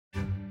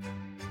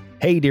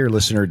Hey, dear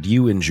listener, do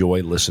you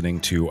enjoy listening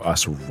to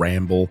us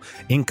ramble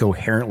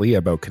incoherently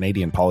about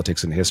Canadian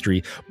politics and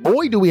history?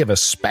 Boy, do we have a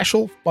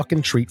special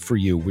fucking treat for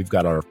you. We've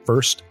got our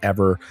first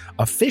ever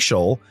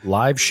official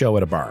live show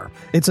at a bar.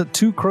 It's at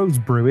Two Crows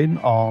Brewing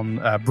on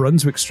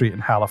Brunswick Street in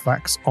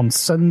Halifax on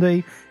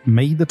Sunday,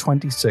 May the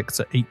 26th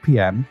at 8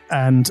 p.m.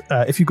 And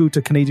if you go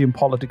to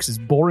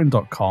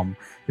CanadianPoliticsIsBoring.com,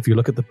 if you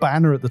look at the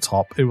banner at the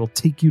top, it will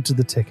take you to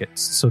the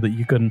tickets so that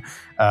you can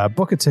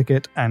book a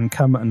ticket and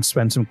come and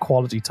spend some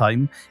quality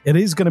time. It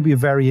is going to be a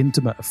very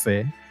intimate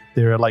affair.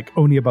 There are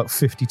only about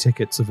 50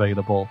 tickets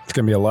available. It's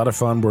going to be a lot of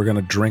fun. We're going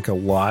to drink a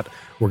lot.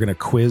 We're going to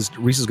quiz.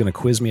 Reese is going to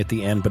quiz me at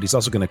the end, but he's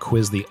also going to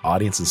quiz the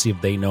audience and see if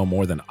they know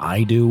more than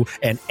I do.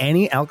 And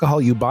any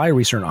alcohol you buy,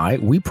 Reese and I,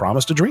 we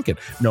promise to drink it,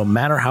 no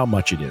matter how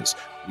much it is.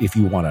 If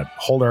you want to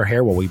hold our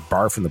hair while we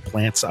barf from the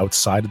plants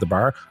outside of the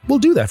bar, we'll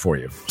do that for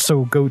you.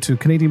 So go to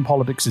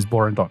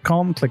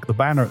CanadianPoliticsIsBoring.com, click the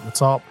banner at the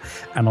top,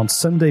 and on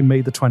Sunday, May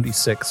the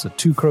 26th at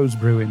Two Crows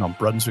Brewing on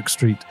Brunswick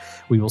Street,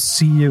 we will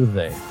see you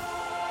there.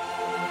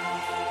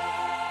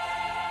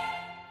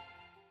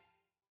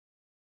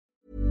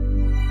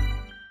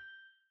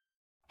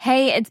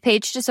 Hey, it's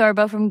Paige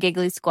DeSorbo from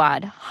Giggly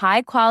Squad.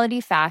 High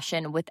quality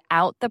fashion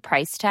without the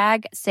price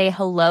tag. Say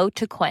hello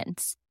to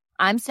Quince.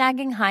 I'm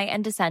snagging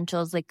high-end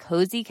essentials like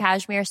cozy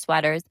cashmere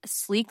sweaters,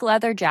 sleek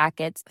leather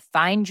jackets,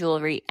 fine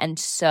jewelry, and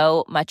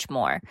so much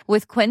more.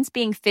 With Quince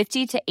being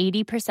 50 to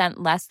 80%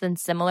 less than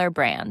similar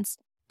brands.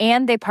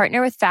 And they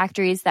partner with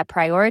factories that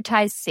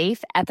prioritize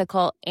safe,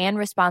 ethical, and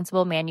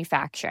responsible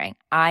manufacturing.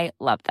 I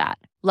love that.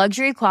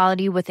 Luxury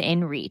quality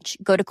within reach.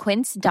 Go to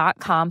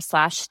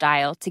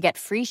quince.com/style to get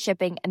free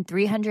shipping and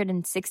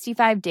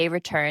 365-day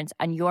returns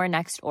on your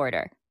next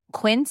order.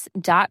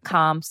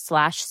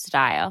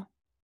 Quince.com/style.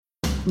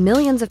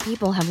 Millions of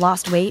people have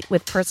lost weight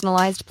with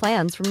personalized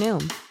plans from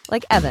Noom.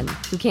 Like Evan,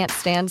 who can't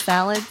stand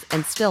salads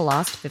and still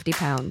lost 50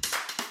 pounds.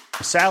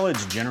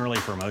 Salads generally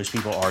for most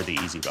people are the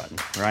easy button,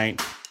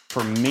 right?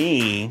 For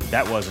me,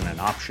 that wasn't an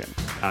option.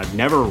 I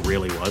never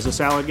really was a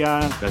salad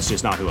guy. That's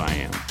just not who I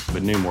am.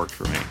 But Noom worked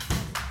for me.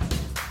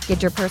 Get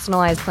your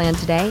personalized plan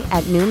today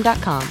at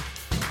Noom.com.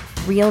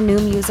 Real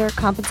Noom user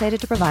compensated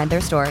to provide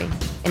their story.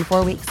 In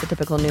 4 weeks, the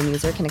typical Noom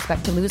user can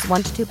expect to lose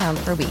 1 to 2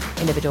 pounds per week.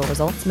 Individual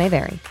results may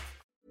vary.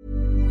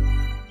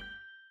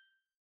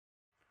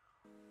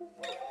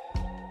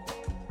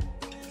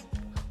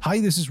 Hi,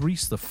 this is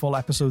Reese. The full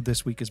episode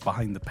this week is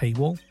behind the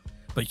paywall.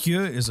 But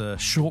here is a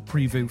short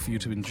preview for you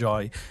to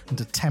enjoy and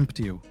to tempt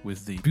you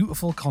with the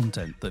beautiful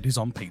content that is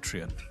on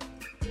Patreon.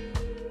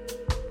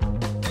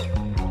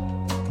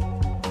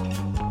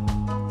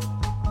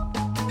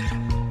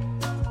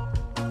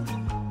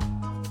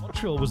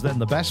 Montreal was then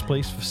the best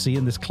place for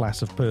seeing this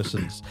class of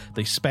persons.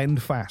 They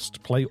spend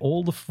fast, play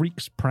all the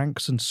freaks,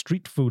 pranks, and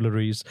street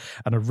fooleries,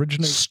 and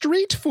originate...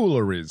 Street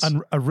fooleries?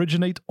 And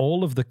originate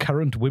all of the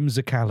current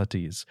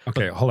whimsicalities.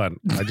 Okay, hold on.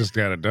 I just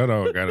got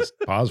to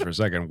pause for a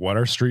second. What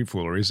are street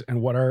fooleries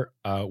and what are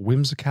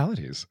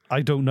whimsicalities?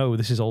 I don't know.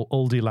 This is all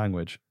oldie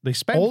language. They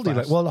spend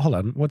fast. Well, hold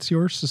on. What's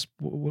yours?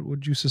 What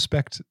would you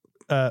suspect?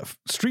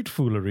 Street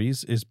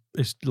fooleries is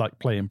like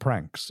playing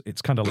pranks.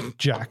 It's kind of like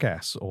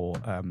Jackass or...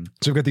 So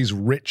we've got these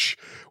rich,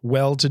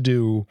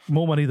 well-to-do...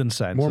 More money than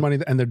sense. More money,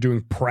 and they're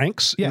doing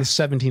pranks in the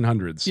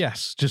 1700s.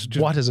 Yes. Just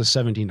what is a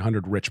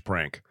 1700 rich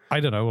prank?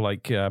 I don't know,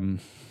 like... in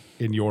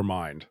your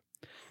mind?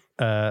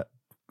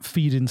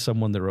 Feeding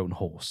someone their own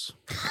horse.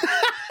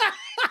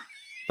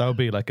 That would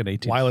be like an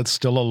 18... While it's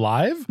still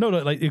alive? No,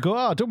 like you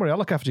go, don't worry, I'll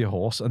look after your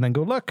horse. And then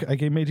go, look, I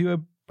made you a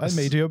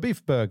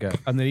beef burger.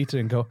 And they eat it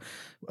and go,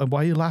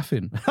 why are you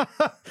laughing?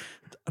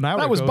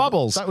 That was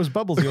Bubbles. That was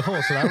Bubbles, your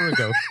horse, an hour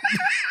ago.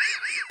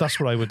 That's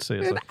what I would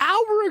say. An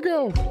hour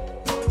ago.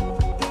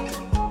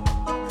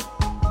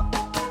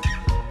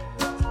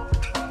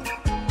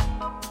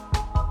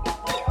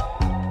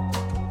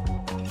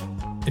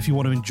 If you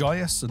want to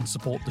enjoy us and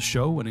support the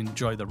show and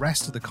enjoy the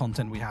rest of the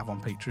content we have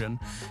on Patreon,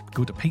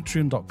 go to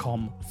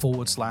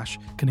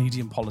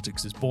patreon.com/Canadian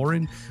Politics is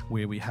Boring,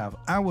 where we have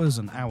hours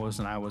and hours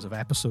and hours of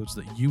episodes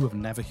that you have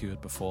never heard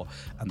before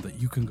and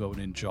that you can go and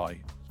enjoy.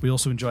 We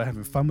also enjoy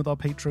having fun with our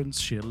patrons,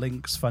 share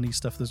links, funny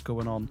stuff that's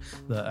going on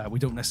that we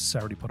don't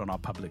necessarily put on our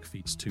public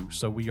feeds too.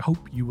 So we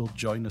hope you will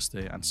join us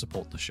there and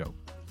support the show.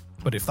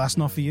 But if that's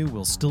not for you,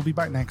 we'll still be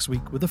back next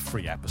week with a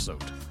free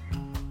episode.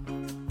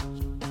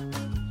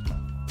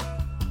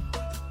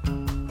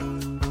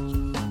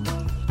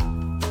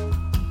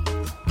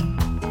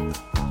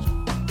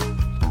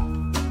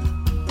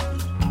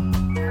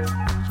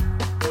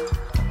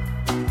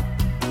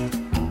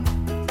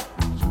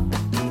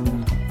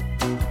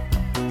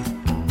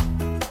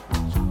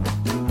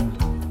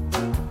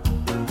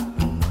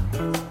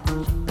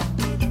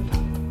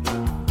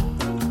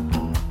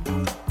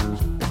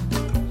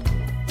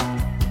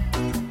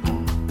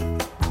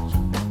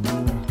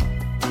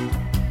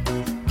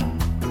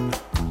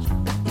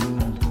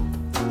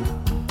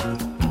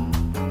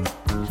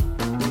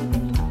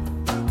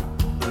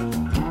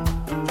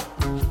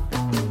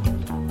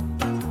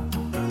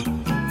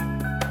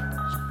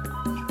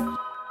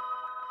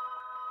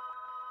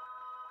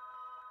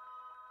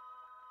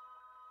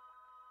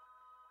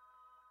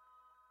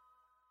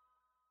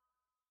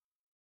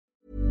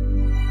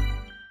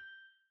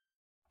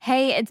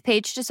 Hey, it's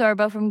Paige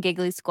DeSorbo from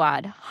Giggly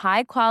Squad.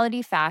 High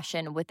quality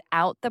fashion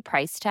without the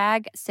price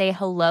tag. Say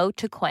hello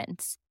to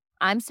Quince.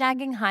 I'm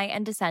snagging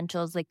high-end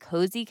essentials like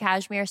cozy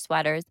cashmere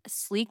sweaters,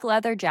 sleek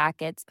leather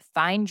jackets,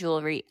 fine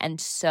jewelry,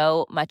 and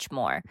so much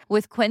more.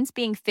 With Quince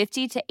being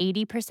 50 to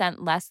 80%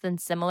 less than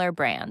similar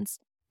brands.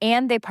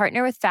 And they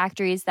partner with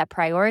factories that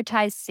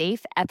prioritize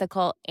safe,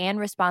 ethical, and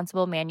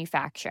responsible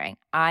manufacturing.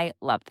 I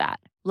love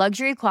that.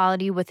 Luxury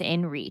quality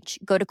within reach.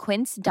 Go to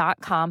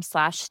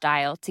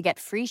quince.com/style to get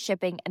free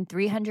shipping and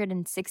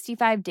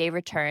 365-day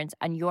returns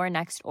on your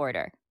next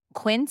order.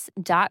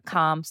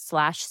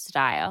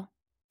 Quince.com/style.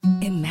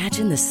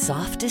 Imagine the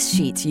softest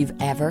sheets you've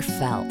ever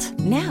felt.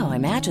 Now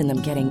imagine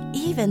them getting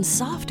even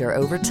softer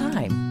over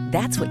time.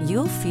 That's what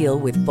you'll feel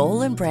with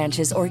Boll &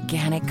 Branch's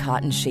organic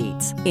cotton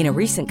sheets. In a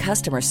recent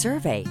customer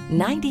survey,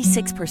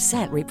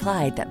 96%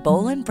 replied that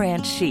Boll &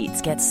 Branch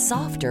sheets get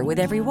softer with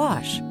every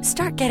wash.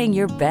 Start getting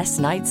your best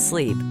night's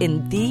sleep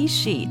in these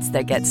sheets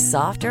that get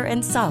softer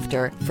and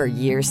softer for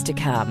years to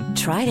come.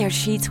 Try their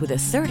sheets with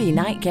a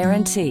 30-night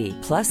guarantee.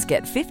 Plus,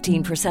 get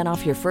 15%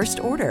 off your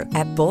first order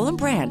at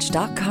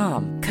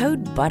bollandbranch.com.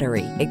 Code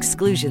BUTTERY.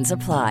 Exclusions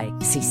apply.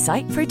 See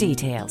site for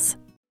details.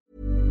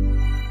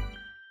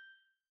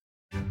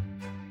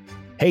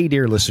 Hey,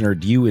 dear listener,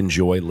 do you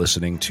enjoy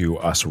listening to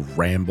us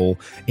ramble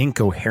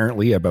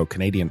incoherently about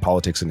Canadian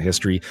politics and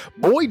history?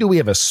 Boy, do we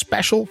have a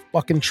special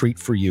fucking treat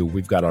for you.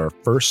 We've got our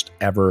first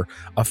ever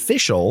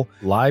official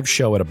live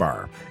show at a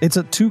bar. It's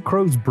at Two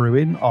Crows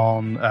Brewing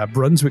on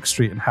Brunswick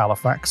Street in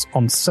Halifax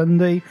on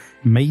Sunday,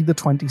 May the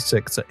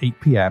 26th at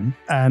 8 p.m.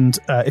 And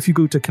if you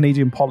go to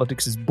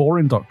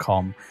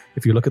CanadianPoliticsIsBoring.com,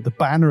 if you look at the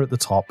banner at the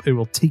top, it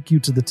will take you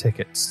to the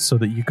tickets so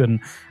that you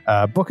can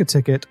book a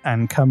ticket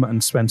and come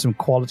and spend some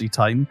quality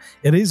time.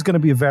 It is going to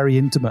be a very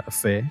intimate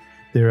affair.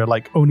 There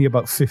are only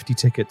about 50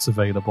 tickets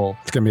available.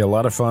 It's going to be a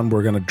lot of fun.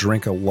 We're going to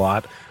drink a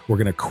lot. We're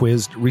going to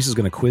quiz. Reese is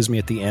going to quiz me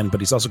at the end, but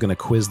he's also going to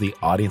quiz the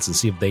audience and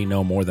see if they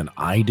know more than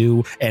I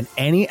do. And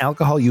any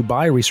alcohol you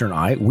buy, Reese and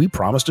I, we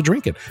promise to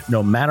drink it,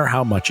 no matter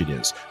how much it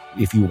is.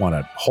 If you want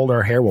to hold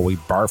our hair while we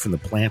barf in the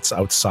plants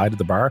outside of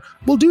the bar,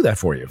 we'll do that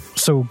for you.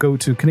 So go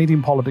to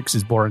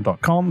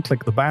CanadianPoliticsIsBoring.com,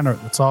 click the banner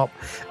at the top,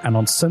 and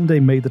on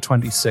Sunday, May the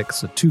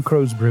 26th at Two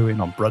Crows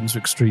Brewing on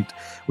Brunswick Street,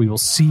 we will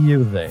see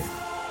you there.